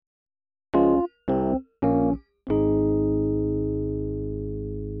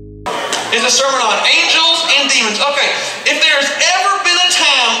It's a sermon on angels and demons. Okay, if there's ever been a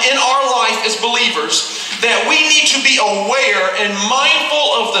time in our life as believers that we need to be aware and mindful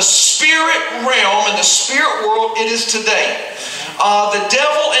of the spirit realm and the spirit world, it is today. The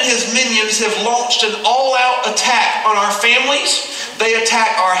devil and his minions have launched an all-out attack on our families. They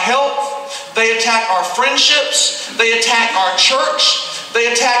attack our health. They attack our friendships. They attack our church.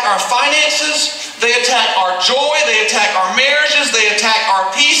 They attack our finances. They attack our joy. They attack our marriages. They attack our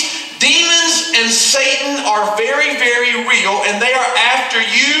peace. Demons and Satan are very, very real, and they are after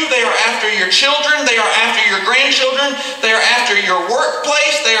you. They are after your children. They are after your grandchildren. They are after your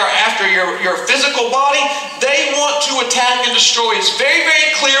workplace. They are after your physical body. They want to attack and destroy. It's very,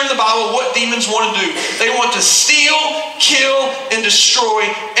 very clear in the Bible what demons want to do. They want to steal, kill, and destroy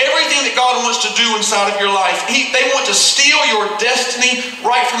everything that God wants to do inside of your life. They want to steal your destiny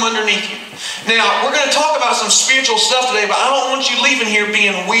right from underneath you. Now, we're going to talk about some spiritual stuff today, but I don't want you leaving here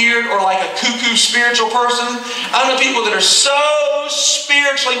being weird or like a cuckoo spiritual person. I know people that are so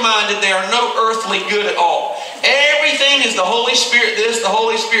spiritually minded, they are no earthly good at all. Everything is the Holy Spirit this, the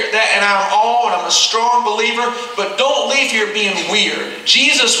Holy Spirit that, and I'm a strong believer, but don't leave here being weird.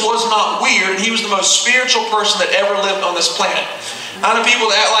 Jesus was not weird, and he was the most spiritual person that ever lived on this planet. I know people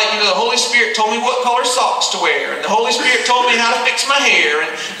that act like, the Holy Spirit told me what color socks to wear, and the Holy Spirit told me how to fix my hair,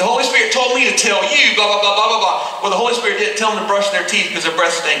 and the Holy Spirit told me to tell you, blah, blah, blah, blah, blah, blah. Well, the Holy Spirit didn't tell them to brush their teeth because their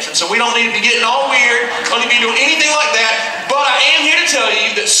breath stinks, and so we don't need to be getting all weird, don't need to be doing anything like that, but I am here to tell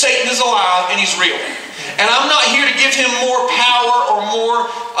you that Satan is alive and he's real. And I'm not here to give him more power or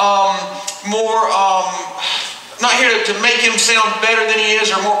not here to make him sound better than he is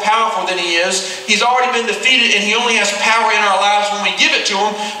or more powerful than he is. He's already been defeated, and he only has power in our lives when we give it to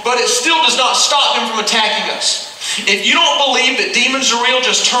him, but it still does not stop him from attacking us. If you don't believe that demons are real,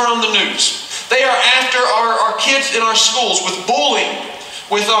 just turn on the news. They are after our kids in our schools with bullying,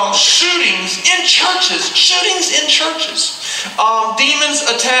 with shootings in churches. Demons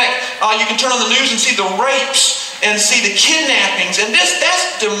attack. You can turn on the news and see the rapes and see the kidnappings, and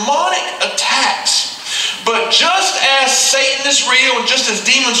that's demonic attacks. But just as Satan is real and just as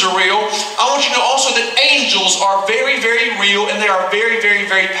demons are real, I want you to know also that angels are very, very real, and they are very, very,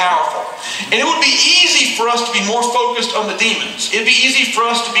 very powerful. And it would be easy for us to be more focused on the demons. It'd be easy for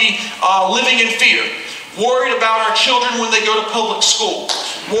us to be living in fear. Worried about our children when they go to public school.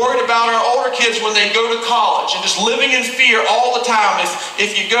 Worried about our older kids when they go to college, and just living in fear all the time.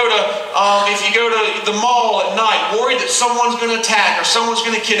 If you go to the mall at night, worried that someone's going to attack or someone's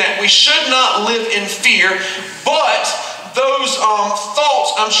going to kidnap. We should not live in fear, but those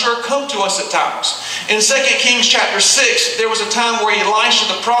thoughts, I'm sure, come to us at times. In 2 Kings chapter 6, there was a time where Elisha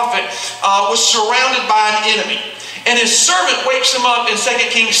the prophet was surrounded by an enemy. And his servant wakes him up in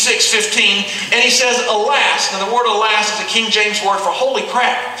 2 Kings 6:15, and he says, alas. Now the word alas is a King James word for holy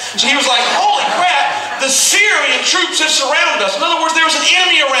crap. So he was like, holy crap, the Syrian troops have surrounded us. In other words, there was an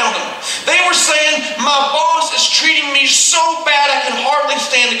enemy around them. They were saying, my boss is treating me so bad I can hardly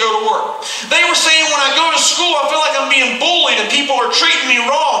stand to go to work. They were saying, when I go to school, I feel like I'm being bullied and people are treating me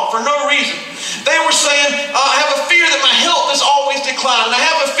wrong for no reason. They were saying, I have a fear that my health is always declining. I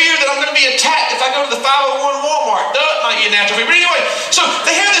have a fear that I'm going to be attacked if I go to the 501 Walmart. That might be a natural fear. But anyway, so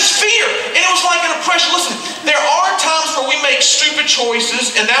they had this fear, and it was like an oppression. Listen, there are times where we make stupid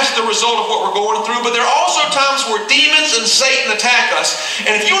choices, and that's the result of what we're going through. But there are also times where demons and Satan attack us.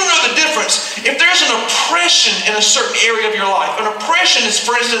 And if you want to know the difference, if there's an oppression in a certain area of your life, an oppression is,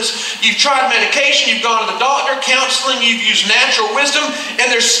 for instance, you've tried medication, you've gone to the doctor, counseling, you've used natural wisdom, and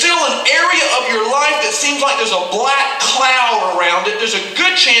there's still an area of your life that seems like there's a black cloud around it. There's a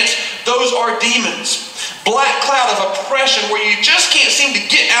good chance those are demons. Black cloud of oppression where you just can't seem to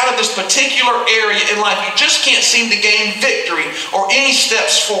get out of this particular area in life. You just can't seem to gain victory or any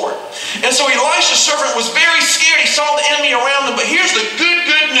steps forward. And so Elisha's servant was very scared. He saw the enemy around him. But here's the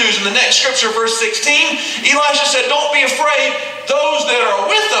good news in the next scripture, verse 16. Elisha said, don't be afraid. Those that are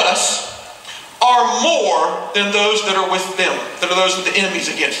with us are more than those that are with them, that are those with the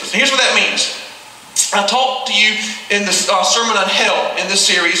enemies against us. And here's what that means. I talked to you in this sermon on hell in this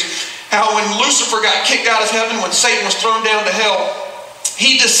series, how when Lucifer got kicked out of heaven, when Satan was thrown down to hell,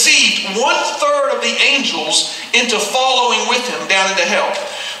 he deceived 1/3 of the angels into following with him down into hell.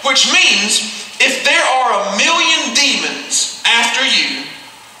 Which means, if there are 1 million demons after you,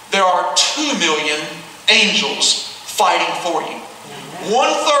 there are 2 million angels fighting for you.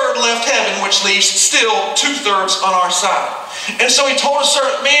 1/3 left heaven, which leaves still 2/3 on our side. And so he told his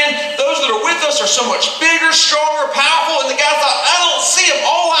servant, man, those that are with us are so much bigger, stronger, powerful. And the guy thought, I don't see them.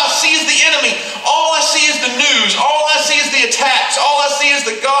 All I see is the enemy. All I see is the news. All I see is the attacks. All I see is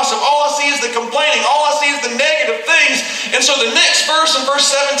the gossip. All I see is the complaining. All I see is the negative things. And so the next verse, in verse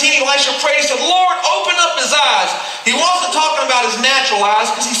 17, Elisha Elisha prayed, he said, Lord, open up his eyes. He wasn't talking about his natural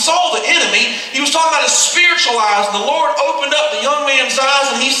eyes because he saw the enemy. He was talking about his spiritual eyes. And the Lord opened up the young man's eyes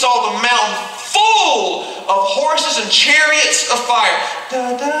and he saw the mountain full of horses and chariots of fire.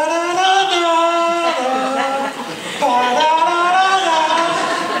 Da, da, da, da, da, da, da, da, da.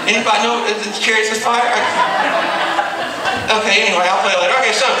 Anybody know it's chariots of fire? Okay, anyway, I'll play it later.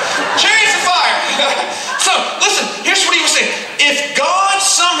 Okay, so chariots of fire. So, listen, here's what he was saying. If God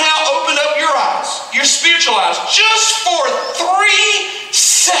somehow opened up your eyes, your spiritual eyes, just for 3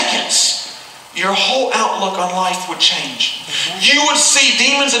 seconds, your whole outlook on life would change. You would see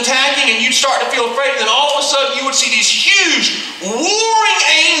demons attacking and you'd start to feel afraid. And then all of a sudden you would see these huge warring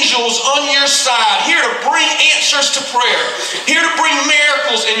angels on your side, here to bring answers to prayer, here to bring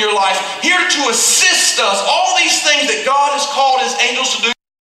miracles in your life, here to assist us. All these things that God has called his angels to do.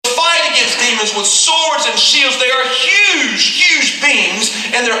 Fight against demons with swords and shields. They are huge, huge beings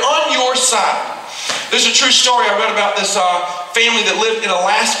and they're on your side. There's a true story I read about this family that lived in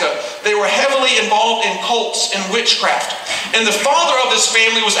Alaska. They were heavily involved in cults and witchcraft. And the father of this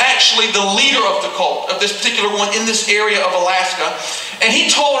family was actually the leader of the cult, of this particular one in this area of Alaska. And he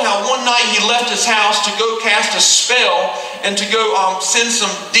told how one night he left his house to go cast a spell and to go send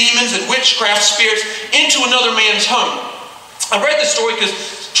some demons and witchcraft spirits into another man's home. I read this story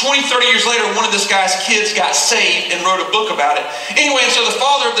because 20, 30 years later, one of this guy's kids got saved and wrote a book about it. Anyway, and so the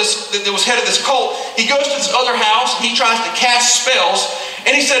father of this, that was head of this cult, he goes to this other house and he tries to cast spells.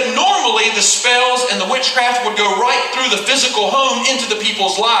 And he said normally the spells and the witchcraft would go right through the physical home into the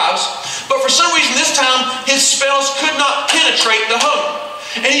people's lives. But for some reason this time, his spells could not penetrate the home.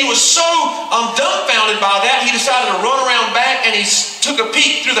 And he was so dumbfounded by that, he decided to run around back and he took a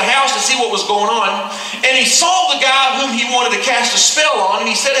peek through the house to see what was going on. And he saw the guy whom he wanted to cast a spell on.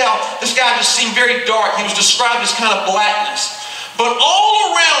 And he said how this guy just seemed very dark. He was described as kind of blackness. But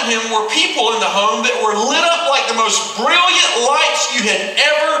all around him were people in the home that were lit up like the most brilliant lights you had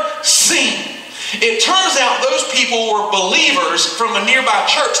ever seen. It turns out those people were believers from a nearby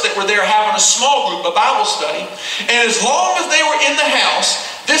church that were there having a small group, a Bible study. And as long as they were in the house,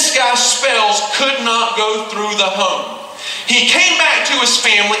 this guy's spells could not go through the home. He came back to his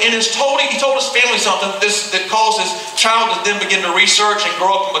family and he told his family something that caused his child to then begin to research and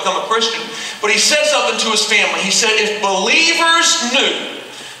grow up and become a Christian. But he said something to his family. He said, if believers knew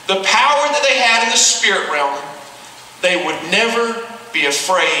the power that they had in the spirit realm, they would never be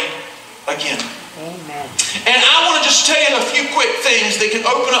afraid again. Amen. And I want to just tell you a few quick things that can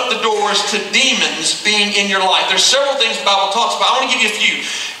open up the doors to demons being in your life. There's several things the Bible talks about. I want to give you a few.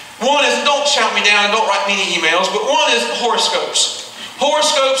 One is, don't shout me down and don't write me any emails, but one is horoscopes.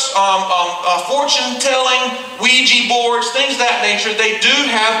 Horoscopes, fortune telling, Ouija boards, things of that nature, they do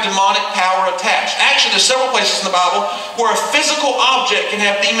have demonic power attached. Actually, there's several places in the Bible where a physical object can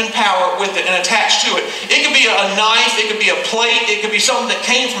have demon power with it and attached to it. It could be a knife, it could be a plate, it could be something that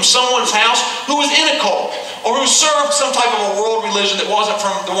came from someone's house who was in a cult or who served some type of a world religion that wasn't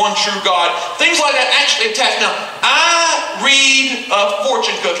from the one true God. Things like that actually attach. Now, I read a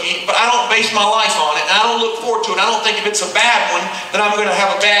fortune cookie, but I don't base my life on it, and I don't look forward to it. I don't think if it's a bad one, that I'm going to have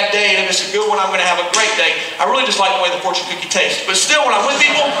a bad day, and if it's a good one, I'm going to have a great day. I really just like the way the fortune cookie tastes. But still, when I'm with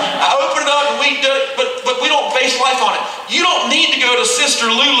people, I open it up and we do it, but we don't base life on it. You don't need to go to Sister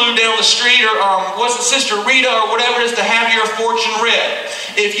Lulu down the street or was it Sister Rita or whatever it is to have your fortune read.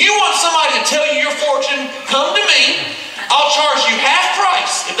 If you want somebody to tell you your fortune, come to me. I'll charge you half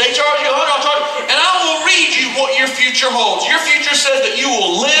price. If they charge you $100, I'll charge you, and I will read you what your future holds. Your future says that you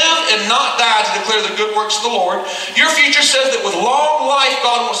will live and not die to declare the good works of the Lord. Your future says that with long life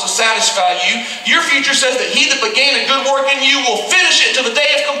God wants to satisfy you. Your future says that he that began a good work in you will finish it to the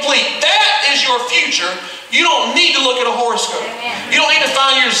day of complete. That is your future. You don't need to look at a horoscope. You don't need to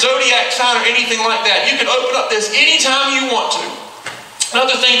find your zodiac sign or anything like that. You can open up this anytime you want to.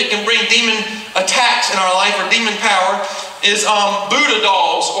 Another thing that can bring demon attacks in our life or demon power is Buddha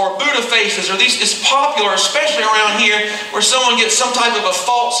dolls or Buddha faces. Or these, it's popular, especially around here, where someone gets some type of a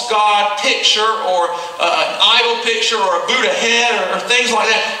false god picture or an idol picture or a Buddha head or things like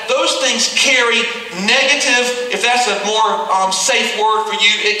that. Those things carry negative, if that's a more safe word for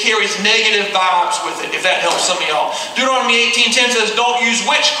you, it carries negative vibes with it, if that helps some of y'all. Deuteronomy 18:10 says, don't use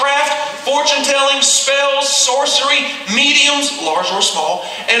witchcraft, fortune telling, spells, sorcery, mediums, large or small,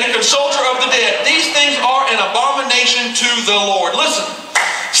 and a consulter of the dead. These things are an abomination to the Lord. Listen,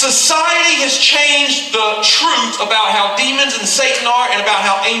 society has changed the truth about how demons and Satan are and about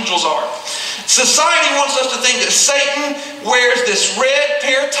how angels are. Society wants us to think that Satan wears this red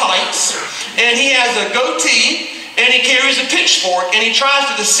pair of tights and he has a goatee and he carries a pitchfork, and he tries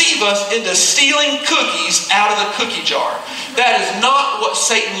to deceive us into stealing cookies out of the cookie jar. That is not what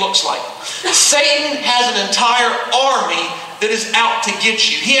Satan looks like. Satan has an entire army that is out to get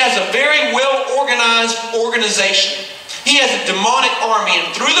you. He has a very well-organized organization. He has a demonic army,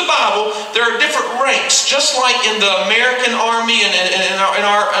 and through the Bible, there are different ranks. Just like in the American army and in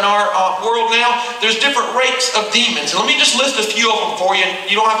our world now, there's different ranks of demons. And let me just list a few of them for you.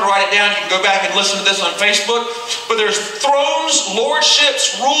 You don't have to write it down. You can go back and listen to this on Facebook. But there's thrones,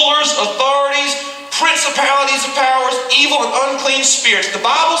 lordships, rulers, authorities, principalities and powers, evil and unclean spirits. The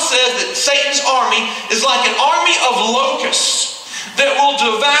Bible says that Satan's army is like an army of locusts that will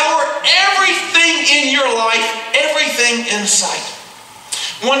devour everything in your life, everything in sight.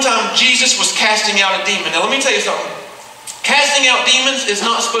 One time, Jesus was casting out a demon. Now, let me tell you something. Casting out demons is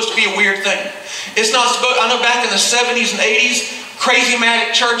not supposed to be a weird thing. It's not supposed. I know back in the 70s and 80s,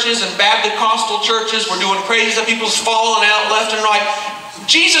 charismatic churches and Baptist churches were doing crazy stuff. People was falling out left and right.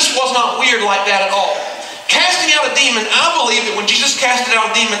 Jesus was not weird like that at all. Casting out a demon, I believe that when Jesus casted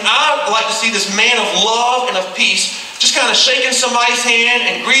out a demon, I like to see this man of love and of peace just kind of shaking somebody's hand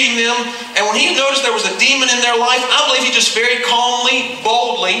and greeting them. And when he noticed there was a demon in their life, I believe he just very calmly,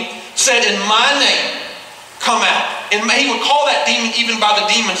 boldly said, "In my name, come out." And he would call that demon even by the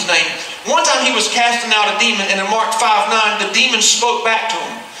demon's name. One time he was casting out a demon, and in Mark 5:9, the demon spoke back to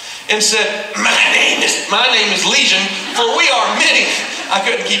him and said, my name is Legion, for we are many." I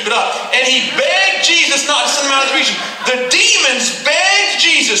couldn't keep it up. And he begged Jesus not to send him out of the region. The demons begged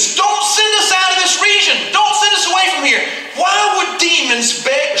Jesus, "Don't send us out of this region. Don't send us away from here." Why would demons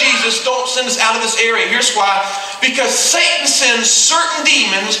beg Jesus, "Don't send us out of this area"? Here's why. Because Satan sends certain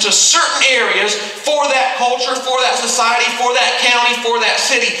demons to certain areas for that culture, for that society, for that county, for that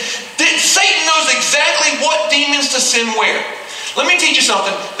city. Satan knows exactly what demons to send where. Let me teach you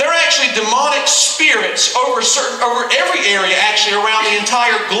something. There are actually demonic spirits over every area, actually around the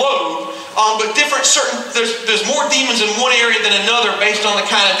entire globe. But there's more demons in one area than another based on the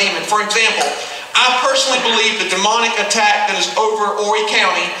kind of demon. For example, I personally believe the demonic attack that is over Horry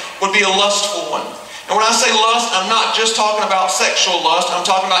County would be a lustful one. And when I say lust, I'm not just talking about sexual lust. I'm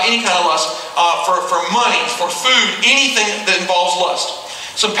talking about any kind of lust for money, for food, anything that involves lust.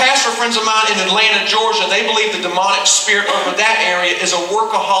 Some pastor friends of mine in Atlanta, Georgia, they believe the demonic spirit over that area is a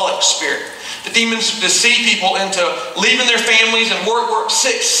workaholic spirit. The demons deceive people into leaving their families and work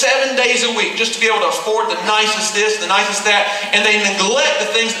 6-7 days a week just to be able to afford the nicest this, the nicest that, and they neglect the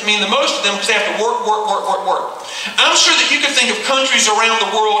things that mean the most to them because they have to work. I'm sure that you could think of countries around the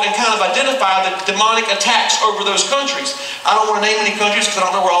world and kind of identify the demonic attacks over those countries. I don't want to name any countries because I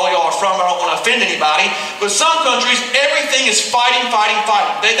don't know where all y'all are from. I don't want to offend anybody. But some countries, everything is fighting.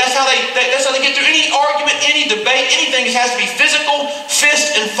 That's how they get through any argument, any debate, anything. It has to be physical,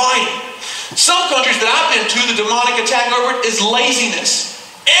 fist, and fighting. Some countries that I've been to, the demonic attack over it is laziness.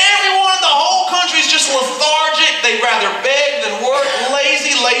 Everyone in the whole country is just lethargic. They'd rather beg than work.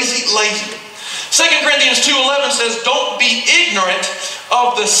 Lazy. 2 Corinthians 2:11 says, "Don't be ignorant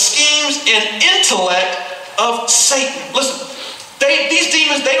of the schemes and intellect of Satan." Listen, these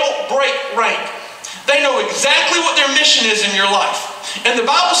demons, they don't break rank. They know exactly what their mission is in your life. And the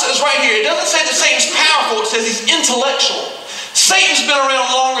Bible says right here, it doesn't say that Satan's powerful, it says he's intellectual. Satan's been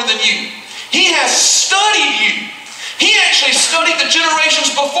around longer than you. He has studied you. He actually studied the generations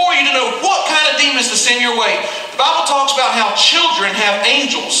before you to know what kind of demons to send your way. The Bible talks about how children have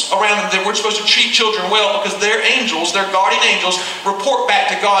angels around them, that we're supposed to treat children well because their angels, their guardian angels, report back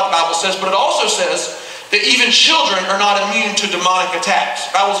to God, the Bible says. But it also says that even children are not immune to demonic attacks.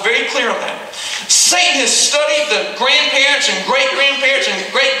 The Bible's very clear on that. Satan has studied the grandparents and great-grandparents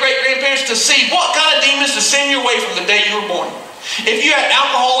and great-great-grandparents to see what kind of demons to send your way from the day you were born. If you had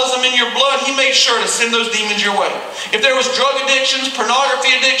alcoholism in your blood, he made sure to send those demons your way. If there was drug addictions,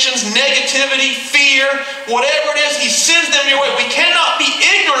 pornography addictions, negativity, fear, whatever it is, he sends them your way. We cannot be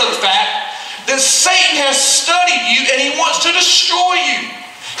ignorant of the fact that Satan has studied you and he wants to destroy you.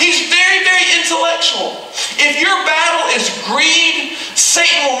 He's very, very intellectual. If your battle is greed,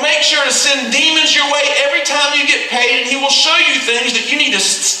 Satan will make sure to send demons your way every time you get paid, and he will show you things that you need to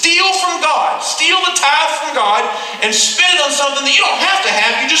steal from God, steal the tithe from God, and spend it on something that you don't have to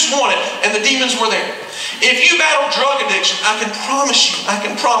have, you just want it, and the demons were there. If you battle drug addiction, I can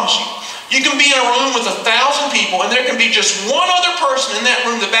promise you, you can be in a room with 1,000 people, and there can be just one other person in that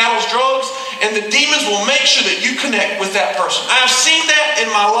room that battles drugs, and the demons will make sure that you connect with that person. I've seen that in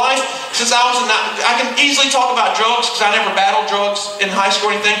my life since I can easily talk about drugs because I never battled drugs in high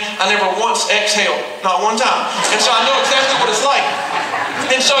school or anything. I never once exhaled, not one time. And so I know exactly what it's like.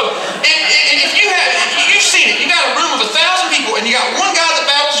 And so if you've seen it, you got a room of 1,000 people, and you got one guy that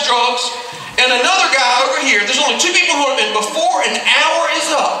battles drugs, and another guy over here, there's only two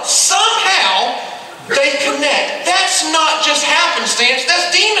happenstance. That's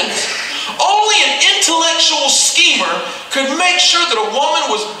demons. Only an intellectual schemer could make sure that a woman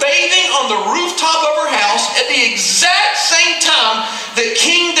was bathing on the rooftop of her house at the exact same time that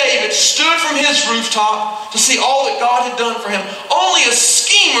King David stood from his rooftop to see all that God had done for him. Only a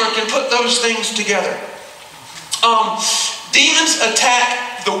schemer can put those things together. Demons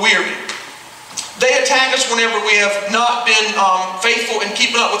attack the weary. They attack us whenever we have not been faithful in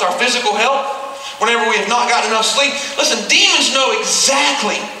keeping up with our physical health, whenever we have not gotten enough sleep. Listen, demons know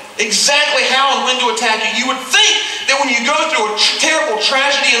exactly how and when to attack you. You would think that when you go through a terrible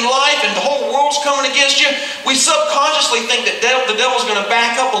tragedy in life and the whole world's coming against you, we subconsciously think that the devil's going to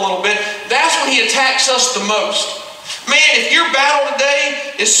back up a little bit. That's when he attacks us the most. Man, if your battle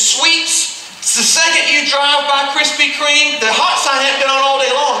today is sweets, it's the second you drive by Krispy Kreme, the hot sign hasn't been on all day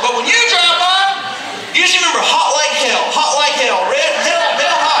long. But when you drive by, you just remember hot like hell, red,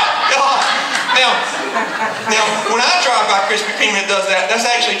 hell hot. Now, when I drive by Krispy Kreme and it does that, that's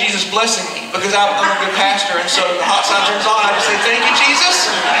actually Jesus blessing me, because I'm a good pastor, and so the hot sign turns on, I just say, thank you, Jesus,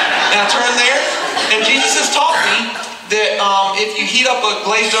 and I turn there, and Jesus has taught me that if you heat up a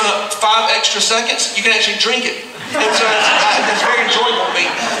glazed donut 5 extra seconds, you can actually drink it, and so that's very enjoyable to me.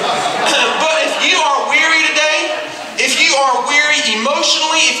 But if you are weary today, if you are weary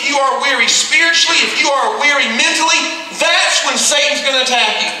emotionally, if you are weary spiritually, if you are weary mentally, that's when Satan's going to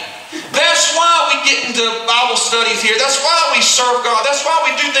attack you. That's why we get into Bible studies here. That's why we serve God. That's why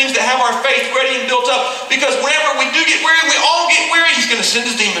we do things that have our faith ready and built up. Because whenever we do get weary, we all get weary, he's going to send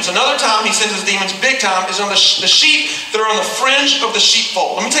his demons. Another time he sends his demons, big time, is on the sheep that are on the fringe of the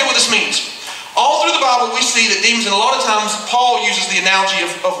sheepfold. Let me tell you what this means. All through the Bible we see that demons, and a lot of times Paul uses the analogy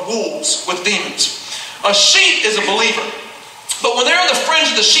of wolves with demons. A sheep is a believer. But when they're in the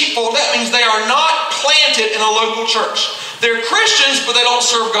fringe of the sheepfold, that means they are not planted in a local church. They're Christians, but they don't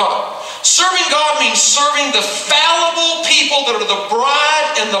serve God. Serving God means serving the fallible people that are the bride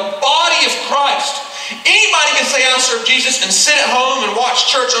and the body of Christ. Anybody can say, I serve Jesus, and sit at home and watch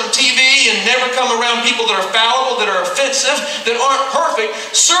church on TV and never come around people that are fallible, that are offensive, that aren't perfect.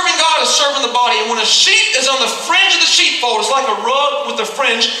 Serving God is serving the body. And when a sheep is on the fringe of the sheepfold, it's like a rug with the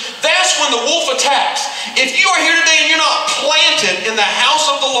fringe, that's when the wolf attacks. If you are here today and you're not planted in the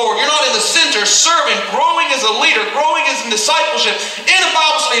house of the Lord, you're not in the center, serving, growing as a leader, growing as in discipleship, in a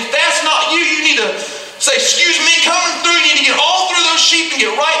Bible study, if that's not you, you need to say, excuse me, coming through, you need to get all through those sheep and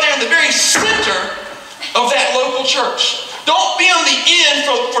get right there in the very center of that local church. Don't be on the end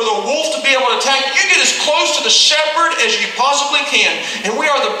for the wolf to be able to attack you. You get as close to the shepherd as you possibly can. And we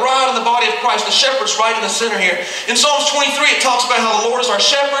are the bride and the body of Christ. The shepherd's right in the center here. In Psalms 23, it talks about how the Lord is our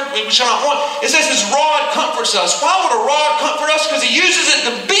shepherd. We shall not want. It says his rod comforts us. Why would a rod comfort us? Because he uses it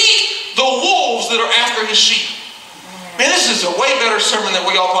to beat the wolves that are after his sheep. Man, this is a way better sermon than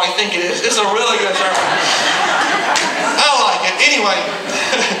we all probably think it is. It's a really good sermon. I like it. Anyway,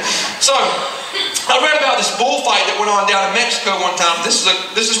 so I read about this bullfight that went on down in Mexico one time. This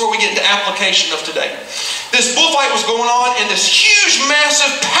is where we get into application of today. This bullfight was going on, and this huge, massive,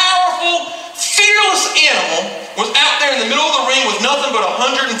 powerful, fearless animal was out there in the middle of the ring with nothing but a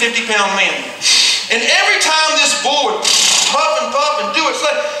 150-pound man. And every time this bull would puff and do its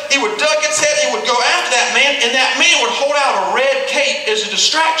leg, he would duck its head, he would go after that man, and that man would hold out a red cape as a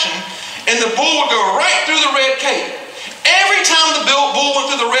distraction, and the bull would go right through the red cape. Every time the bull went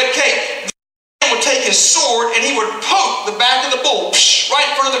through the red cape, would take his sword and he would poke the back of the bull right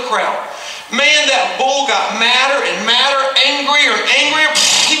in front of the crowd. Man, that bull got madder and madder, angrier and angrier.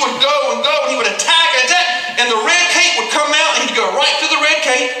 He would go and he would attack and attack, and the red cape would come out and he'd go right through the red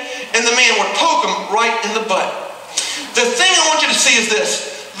cape, and the man would poke him right in the butt. The thing I want you to see is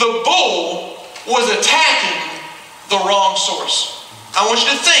this: the bull was attacking the wrong source. I want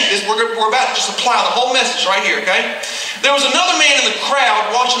you to think this. We're about to just apply the whole message right here, okay? There was another man in the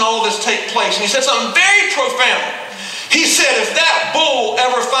crowd watching all of this take place, and he said something very profound. He said, if that bull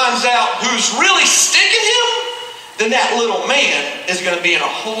ever finds out who's really sticking him, then that little man is going to be in a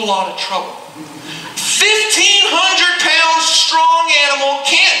whole lot of trouble. 1,500-pound strong animal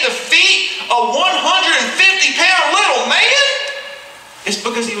can't defeat a 150-pound little man? It's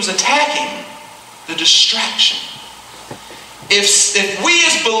because he was attacking the distraction. If we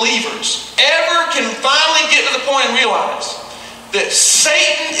as believers ever can finally get to the point and realize that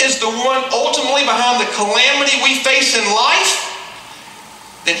Satan is the one ultimately behind the calamity we face in life,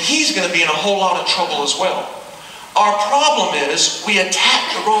 then he's going to be in a whole lot of trouble as well. Our problem is we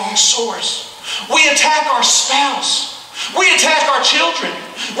attack the wrong source. We attack our spouse. We attack our children.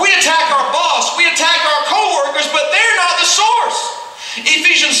 We attack our boss. We attack our co-workers, but they're not the source.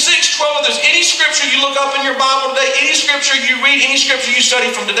 Ephesians 6:12, if there's any scripture you look up in your Bible today, any scripture you read, any scripture you study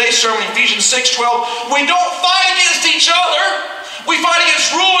from today's sermon, Ephesians 6:12, we don't fight against each other, We fight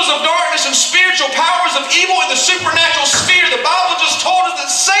against rulers of darkness and spiritual powers of evil in the supernatural sphere. The Bible just told us that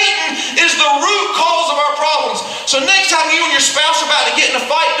Satan is the root cause of our problems. So next time you and your spouse are about to get in a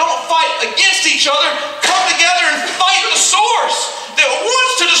fight, don't fight against each other. Come together and fight the source that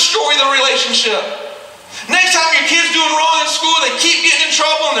wants to destroy the relationship. Next time your kid's doing wrong in school, they keep getting in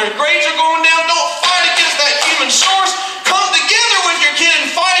trouble and their grades are going down, don't fight against that human source. Come together with your kid and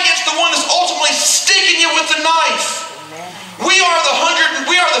fight against the one that's ultimately sticking you with the knife. We are the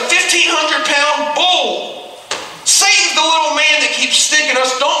 1,500-pound bull. Satan's the little man that keeps sticking us.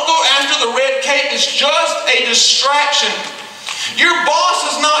 Don't go after the red cape. It's just a distraction. Your boss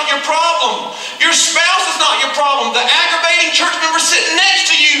is not your problem. Your spouse is not your problem. The aggravating church member sitting next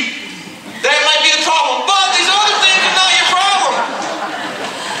to you, that might be the problem. But these other things are not your problem.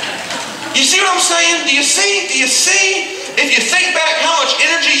 You see what I'm saying? Do you see? Do you see? If you think back how much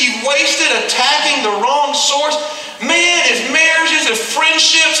energy you've wasted attacking the wrong source, man, if marriages, if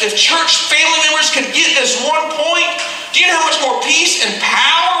friendships, if church family members could get this one point, do you know how much more peace and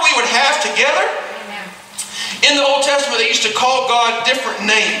power we would have together? In the Old Testament, they used to call God different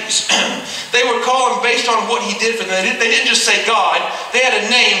names. They would call him based on what he did for them. They didn't just say God. They had a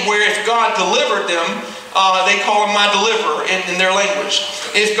name where if God delivered them, they call him my deliverer in their language.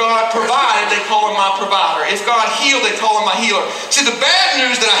 If God provided, they call him my provider. If God healed, they call him my healer. See, the bad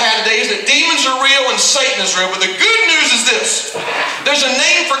news that I had today is that demons are real and Satan is real. But the good news is this. There's a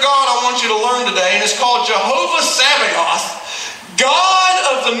name for God I want you to learn today, and it's called Jehovah Sabaoth, God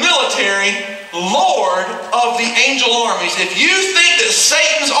of the military, Lord of the angel armies. If you think that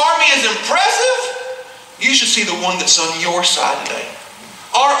Satan's army is impressive, you should see the one that's on your side today.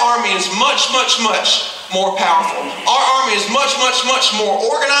 Our army is much, much, much more powerful. Our army is much, much, much more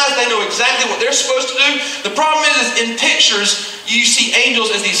organized. They know exactly what they're supposed to do. The problem is in pictures, you see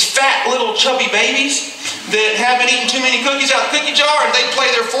angels as these fat little chubby babies that haven't eaten too many cookies out of the cookie jar, and they play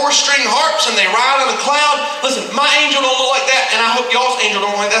their 4-string harps and they ride on a cloud. Listen, my angel don't look like that, and I hope y'all's angel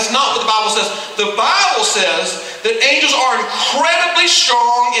don't look like that. That's not what the Bible says. The Bible says that angels are incredibly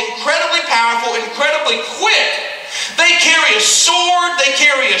strong, incredibly powerful, incredibly quick. They carry a sword, they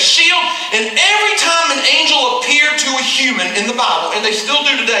carry a shield, and every time an angel appeared to a human in the Bible, and they still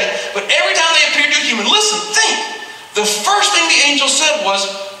do today, but every time they appeared to a human, listen, think. The first thing the angel said was,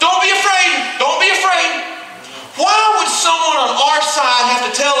 don't be afraid, don't be afraid. Why would someone on our side have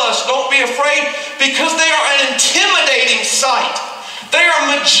to tell us, don't be afraid? Because they are an intimidating sight. They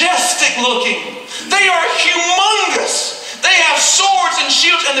are majestic looking. They are humongous. They have swords and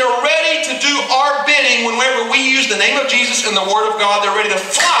shields, and they're ready to do our bidding whenever we use the name of Jesus and the Word of God. They're ready to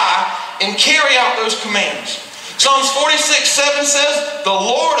fly and carry out those commands. Psalms 46:7 says, the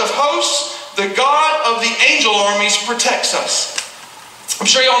Lord of hosts, the God of the angel armies, protects us. I'm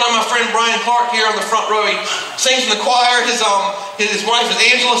sure y'all know my friend Brian Clark here on the front row. He sings in the choir. His wife is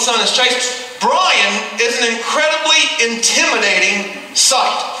Angela, son is Chase. Brian is an incredibly intimidating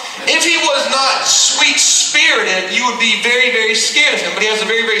sight. If he was not sweet-spirited, you would be very, very scared of him. But he has a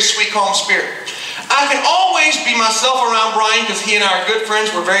very, very sweet, calm spirit. I can always be myself around Brian because he and I are good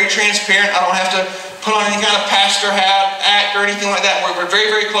friends. We're very transparent. I don't have to put on any kind of pastor hat, act, or anything like that. We're very,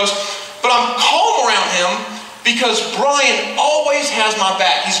 very close. But I'm calm around him because Brian always has my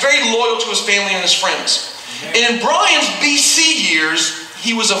back. He's very loyal to his family and his friends. And in Brian's BC years,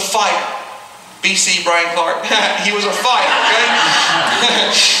 he was a fighter. BC, Brian Clark. He was a fighter, okay?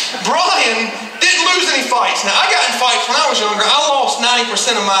 Brian didn't lose any fights. Now, I got in fights when I was younger. I lost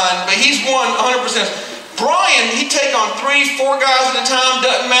 90% of mine, but he's won 100%. Brian, he'd take on 3-4 guys at a time,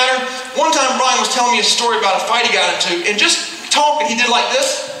 doesn't matter. One time, Brian was telling me a story about a fight he got into, and just talking, he did like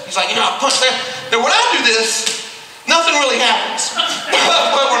this. He's like, I punched there. Now, when I do this, nothing really happens.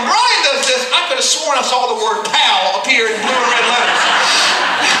 But when Brian does this, I could have sworn I saw the word pal appear in blue and red letters.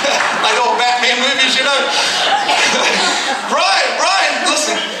 Like old Batman movies, Brian,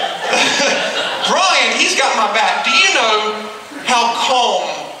 listen. Brian, he's got my back. Do you know how calm,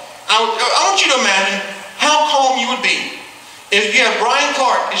 I want you to imagine how calm you would be if you have Brian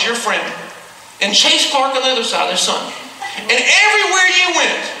Clark as your friend and Chase Clark on the other side, their son. And everywhere you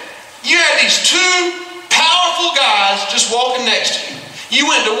went, you had these two powerful guys just walking next to you. You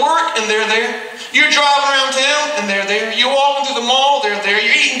went to work and they're there. You're driving around town and they're there. You're walking through the mall, they're there.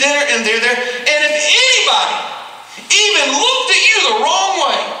 You're eating dinner and they're there. And if anybody even looked at you the wrong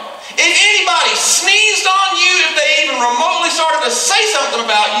way, if anybody sneezed on you, if they even remotely started to say something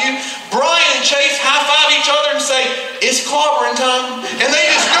about you, Brian and Chase high-five each other and say, it's clobbering time. And they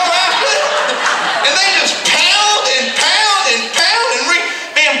just go after it. And they just pound and pound and pound and ring.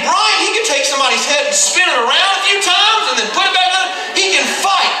 Man, Brian, he could take somebody's head and spin it around a few times and then put it back on. He can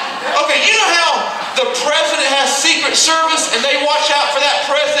fight. Okay, you know how the president has Secret Service and they watch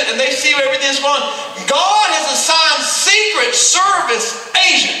this going on. God has assigned secret service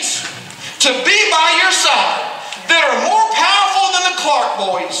agents to be by your side that are more powerful than the Clark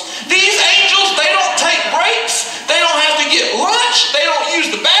boys. These angels, they don't take breaks. They don't have to get lunch. They don't use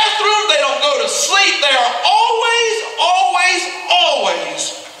the bathroom. They don't go to sleep. They are always, always,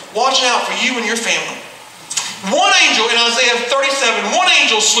 always watching out for you and your family. One angel in Isaiah 37, one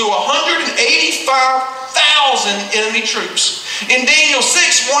angel slew 185,000 enemy troops. In Daniel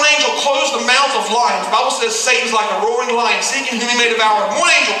 6, one angel closed the mouth of lions. The Bible says Satan's like a roaring lion, seeking whom he may devour.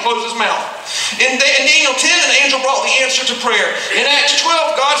 One angel closed his mouth. In Daniel 10, an angel brought the answer to prayer. In Acts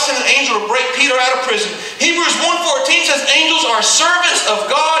 12, God sent an angel to break Peter out of prison. Hebrews 1:14 says angels are servants of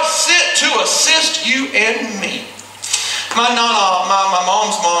God sent to assist you and me. My nana, my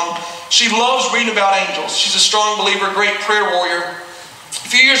mom's mom, she loves reading about angels. She's a strong believer, a great prayer warrior. A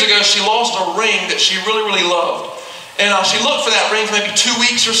few years ago, she lost a ring that she really, really loved. And she looked for that ring for maybe 2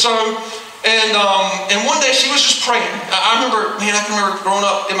 weeks or so. And one day she was just praying. I can remember growing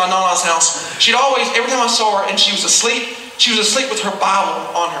up in my nana's house. She'd always, every time I saw her and she was asleep with her Bible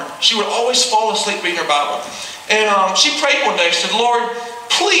on her. She would always fall asleep reading her Bible. And she prayed one day. She said, Lord,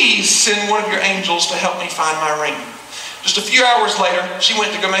 please send one of your angels to help me find my ring. Just a few hours later, she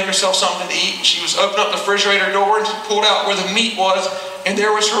went to go make herself something to eat. She was opening up the refrigerator door and she pulled out where the meat was, and there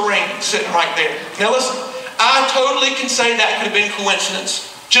was her ring sitting right there. Now listen, I totally can say that could have been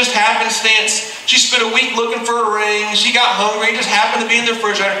coincidence. Just happenstance. She spent a week looking for a ring. She got hungry. It just happened to be in the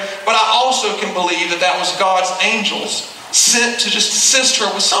refrigerator. But I also can believe that that was God's angels sent to just assist her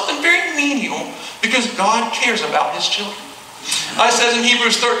with something very menial because God cares about His children. It says in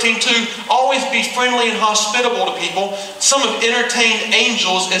Hebrews 13:2, always be friendly and hospitable to people. Some have entertained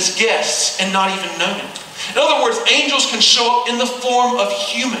angels as guests and not even known it. In other words, angels can show up in the form of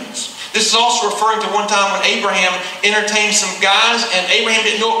humans. This is also referring to one time when Abraham entertained some guys, and Abraham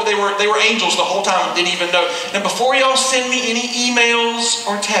didn't know it, but they were angels the whole time and didn't even know. Now, before y'all send me any emails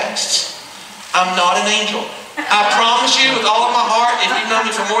or texts, I'm not an angel. I promise you with all of my heart, if you've known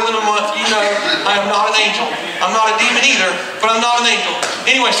me for more than a month, you know I am not an angel. I'm not a demon either, but I'm not an angel.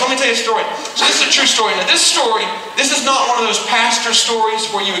 Anyway, so let me tell you a story. So this is a true story. Now this story, this is not one of those pastor stories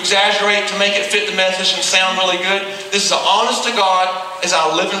where you exaggerate to make it fit the message and sound really good. This is an honest to God, as I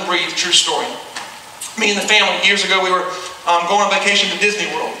live and breathe, true story. Me and the family, years ago, we were going on vacation to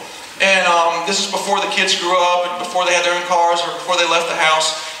Disney World. And this is before the kids grew up, and before they had their own cars, or before they left the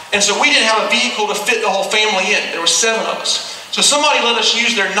house. And so we didn't have a vehicle to fit the whole family in. There were 7 of us. So somebody let us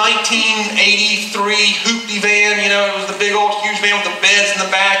use their 1983 Hoopty van. You know, it was the big old huge van with the beds in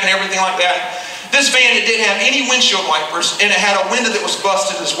the back and everything like that. This van, it didn't have any windshield wipers, and it had a window that was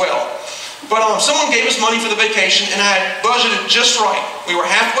busted as well. But someone gave us money for the vacation, and I had budgeted just right. We were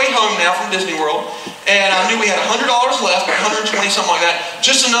halfway home now from Disney World, and I knew we had $100 left, or $120, something like that,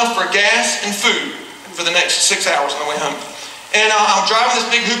 just enough for gas and food for the next 6 hours on the way home. And I'm driving this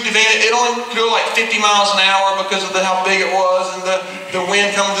big hoopty van. It only could go like 50 miles an hour because of how big it was and the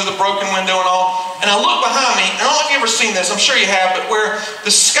wind coming through the broken window and all. And I look behind me, and I don't know if you've ever seen this, I'm sure you have, but where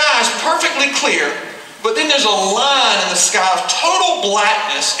the sky is perfectly clear, but then there's a line in the sky of total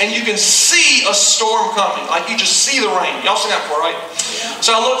blackness, and you can see a storm coming. Like you just see the rain. Y'all seen that before, right?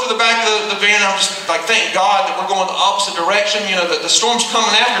 So I look through the back of the van, and I'm just like, thank God that we're going the opposite direction. You know, the storm's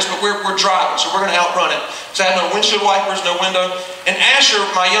coming after us, but we're driving, so we're going to outrun it. So I had no windshield wipers, no window. And Asher,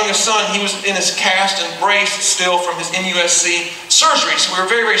 my youngest son, he was in his cast and brace still from his MUSC surgery. So we were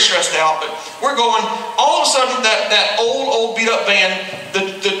very, very stressed out. But we're going, all of a sudden, that old beat up van,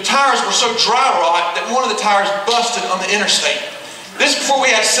 the tires were so dry rot that one of the tires busted on the interstate. This before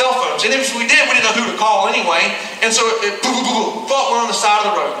we had cell phones. And if we did, we didn't know who to call anyway. And so it went on the side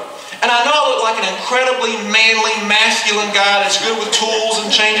of the road. And I know I look like an incredibly manly, masculine guy that's good with tools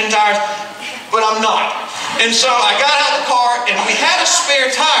and changing tires, but I'm not. And so I got out of the car, and we had a spare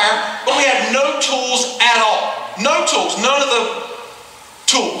tire, but we had no tools at all. No tools. None of the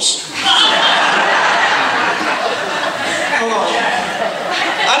tools. Hold on.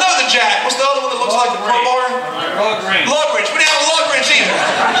 I know the jack. What's the other one that looks like the crowbar? Lug wrench. Lug wrench. We didn't have a lug wrench either.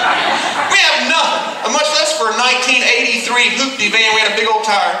 We have nothing. Much less for a 1983 Hoopty van. We had a big old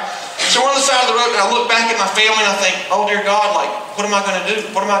tire. So we're on the side of the road, and I look back at my family, and I think, oh, dear God, like, what am I going to do?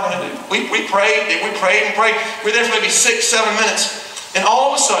 What am I going to do? We prayed and prayed. We were there for maybe 6-7 minutes. And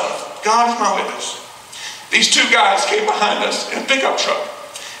all of a sudden, God is my witness. These 2 guys came behind us in a pickup truck.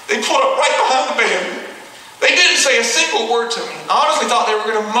 They pulled up right behind the van. They didn't say a single word to me. I honestly thought they were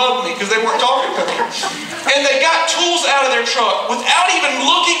going to mug me because they weren't talking to me. And they got tools out of their truck without even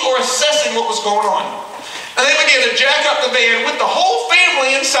looking or assessing what was going on. And they began to jack up the van with the whole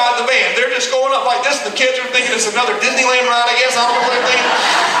family inside the van. They're just going up like this. The kids are thinking it's another Disneyland ride, I guess. I don't know what they're thinking.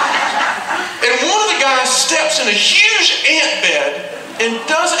 And one of the guys steps in a huge ant bed and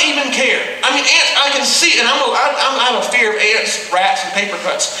doesn't even care. I mean, ants, I can see, and I have a fear of ants, rats, and paper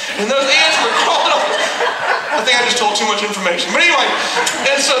cuts. And those ants were crawling up. I think I just told too much information. But anyway,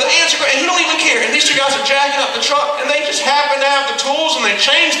 and so the ants are, and he don't even care. And these two guys are jacking up the truck, and they just happen to have the tools, and they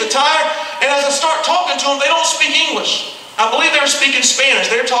change the tire. And as I start talking to them, they don't speak English. I believe they were speaking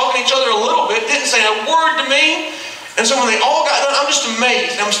Spanish. They were talking to each other a little bit, didn't say a word to me. And so when they all got done, I'm just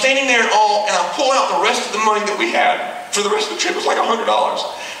amazed. I'm standing there in awe, and I pull out the rest of the money that we had for the rest of the trip. It was like $100.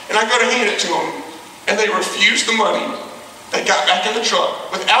 And I go to hand it to them, and they refused the money. They got back in the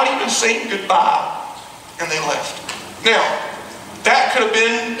truck without even saying goodbye, and they left. Now, that could have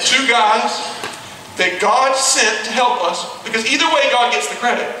been two guys that God sent to help us, because either way God gets the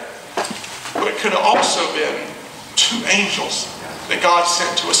credit. But it could have also been two angels that God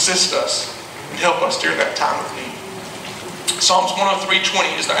sent to assist us and help us during that time of need. Psalms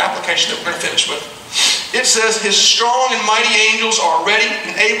 103:20 is the application that we're going to finish with. It says, his strong and mighty angels are ready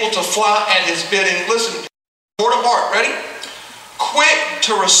and able to fly at his bidding. Listen, word of heart, ready? Quick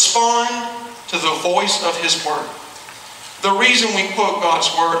to respond to the voice of his word. The reason we quote God's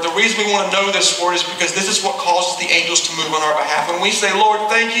word, the reason we want to know this word is because this is what causes the angels to move on our behalf. When we say, Lord,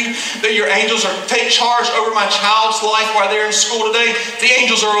 thank you that your angels are take charge over my child's life while they're in school today, the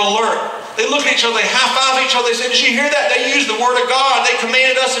angels are alert. They look at each other, they high-five each other, they say, did you hear that? They use the word of God. They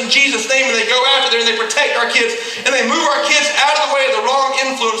commanded us in Jesus' name, and they go after there and they protect our kids. And they move our kids out of the way of the wrong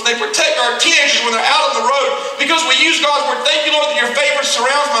influence. They protect our teenagers when they're out on the road because we use God's word. Thank you, Lord, that your favor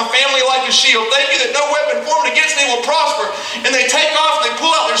surrounds my family like a shield. Thank you that no weapon formed against me will prosper. And they take off, and they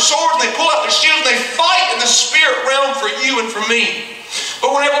pull out their swords, and they pull out their shields, and they fight in the spirit realm for you and for me.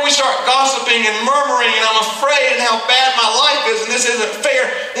 But whenever we start gossiping and murmuring, and I'm afraid and how bad my life is, and this isn't fair,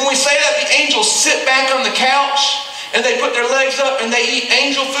 when we say that, the angels sit back on the couch, and they put their legs up, and they eat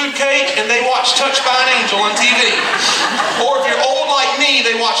angel food cake, and they watch Touched by an Angel on TV. Or if you're old like me,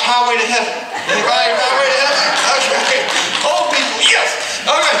 they watch Highway to Heaven. Anybody Highway to Heaven? Okay. Old people, yes.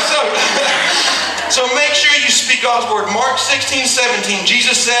 Okay, so make sure you speak God's word. Mark 16:17,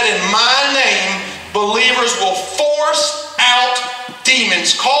 Jesus said, in my name, believers will force out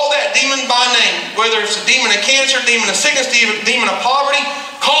demons. Call that demon by name. Whether it's a demon of cancer, demon of sickness, demon of poverty,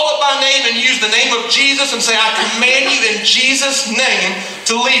 call it by name and use the name of Jesus and say, I command you in Jesus' name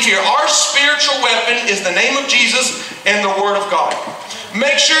to leave here. Our spiritual weapon is the name of Jesus and the Word of God.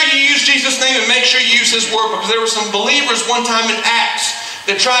 Make sure you use Jesus' name and make sure you use His Word, because there were some believers one time in Acts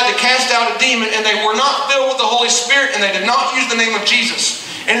that tried to cast out a demon, and they were not filled with the Holy Spirit, and they did not use the name of Jesus.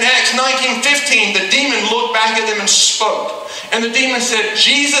 In Acts 19:15, the demon looked back at them and spoke. And the demon said,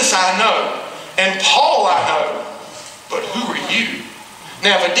 Jesus I know, and Paul I know, but who are you?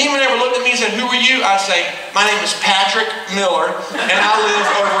 Now, if a demon ever looked at me and said, who are you? I'd say, my name is Patrick Miller, and I live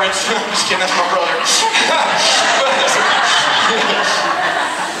over at... I'm just kidding, that's my brother.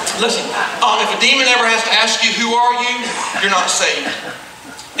 Listen, if a demon ever has to ask you, who are you? You're not saved.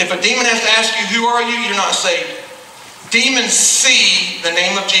 If a demon has to ask you, who are you? You're not saved. Demons see the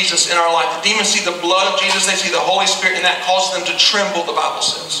name of Jesus in our life. The demons see the blood of Jesus. They see the Holy Spirit, and that causes them to tremble, the Bible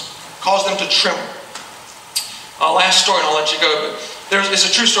says. Causes them to tremble. Last story, and I'll let you go. But it's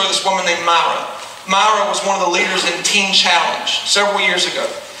a true story of this woman named Myra. Myra was one of the leaders in Teen Challenge several years ago.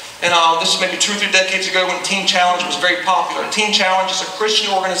 And this is maybe 2 or 3 decades ago when Teen Challenge was very popular. Teen Challenge is a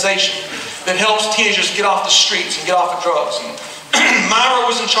Christian organization that helps teenagers get off the streets and get off of drugs. And Myra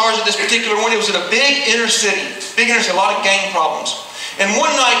was in charge of this particular one. It was in a big inner city, a lot of gang problems. And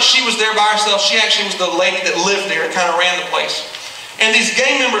one night she was there by herself. She actually was the lady that lived there, kind of ran the place. And these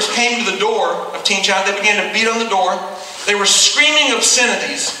gang members came to the door of Teen Challenge. They began to beat on the door. They were screaming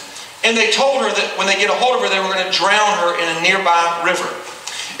obscenities. And they told her that when they get a hold of her, they were going to drown her in a nearby river.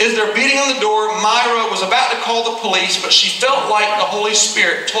 As they're beating on the door, Myra was about to call the police, but she felt like the Holy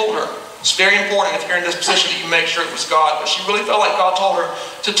Spirit told her. It's very important if you're in this position that you make sure it was God. But she really felt like God told her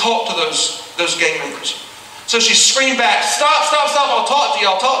to talk to those gang members. So she screamed back, stop, I'll talk to you,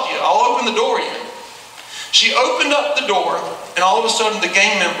 I'll open the door again. She opened up the door, and all of a sudden the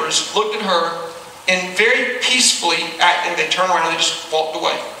gang members looked at her, and very peacefully acting, they turned around and they just walked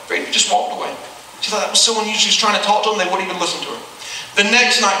away. Just walked away. She thought that was so unusual. She was trying to talk to them, they wouldn't even listen to her. The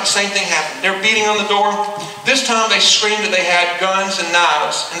next night, the same thing happened. They're beating on the door. This time they screamed that they had guns and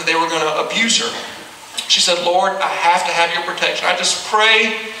knives and that they were going to abuse her. She said, Lord, I have to have your protection. I just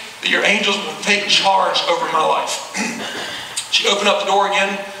pray that your angels will take charge over my life. She opened up the door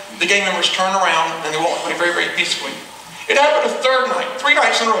again. The gang members turned around and they walked away very, very peacefully. It happened a third night, 3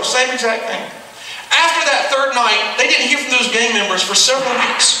 nights in a row, same exact thing. After that third night, they didn't hear from those gang members for several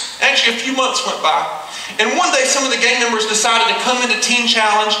weeks. Actually, a few months went by. And one day, some of the gang members decided to come into Teen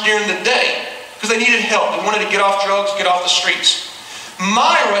Challenge during the day. because they needed help. They wanted to get off drugs, get off the streets.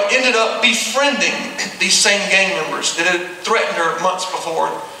 Myra ended up befriending these same gang members that had threatened her months before.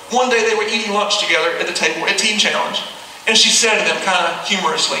 One day they were eating lunch together at the table at Teen Challenge, and she said to them kind of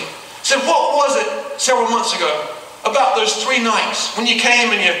humorously, said, "What was it several months ago about those 3 nights when you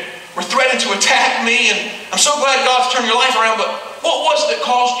came and you were threatening to attack me, and I'm so glad God's turned your life around, but what was it that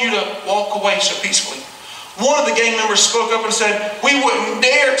caused you to walk away so peacefully?" One of the gang members spoke up and said, "We wouldn't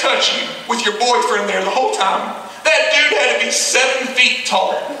dare touch you with your boyfriend there the whole time. That dude had to be 7 feet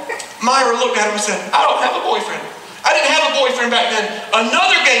tall." Myra looked at him and said, "I don't have a boyfriend. I didn't have a boyfriend back then."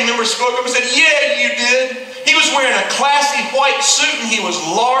 Another gang member spoke up and said, "Yeah, you did. He was wearing a classy white suit and he was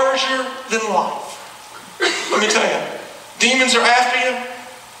larger than life." Let me tell you, demons are after you,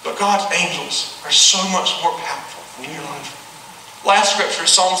 but God's angels are so much more powerful in your life. Last scripture,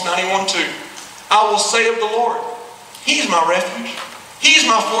 Psalms 91:2. "I will say of the Lord, He's my refuge. He's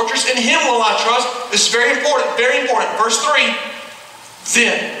my fortress. In Him will I trust." This is very important, very important. Verse 3,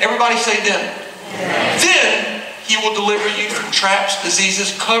 then, everybody say then. Yes. Then He will deliver you from traps,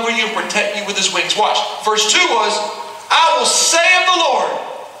 diseases, cover you and protect you with His wings. Watch. Verse 2 was, "I will say of the Lord."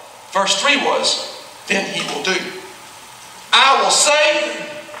 Verse 3 was, then He will do. I will say,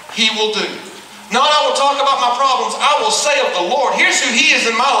 He will do. Not I will talk about my problems. I will say of the Lord, here's who He is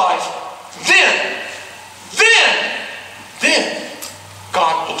in my life. Then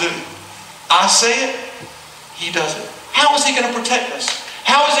God will do. I say it, He does it. How is He going to protect us?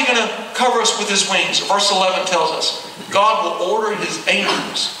 How is He going to cover us with His wings? Verse 11 tells us, God will order His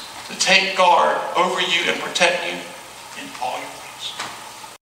angels to take guard over you and protect you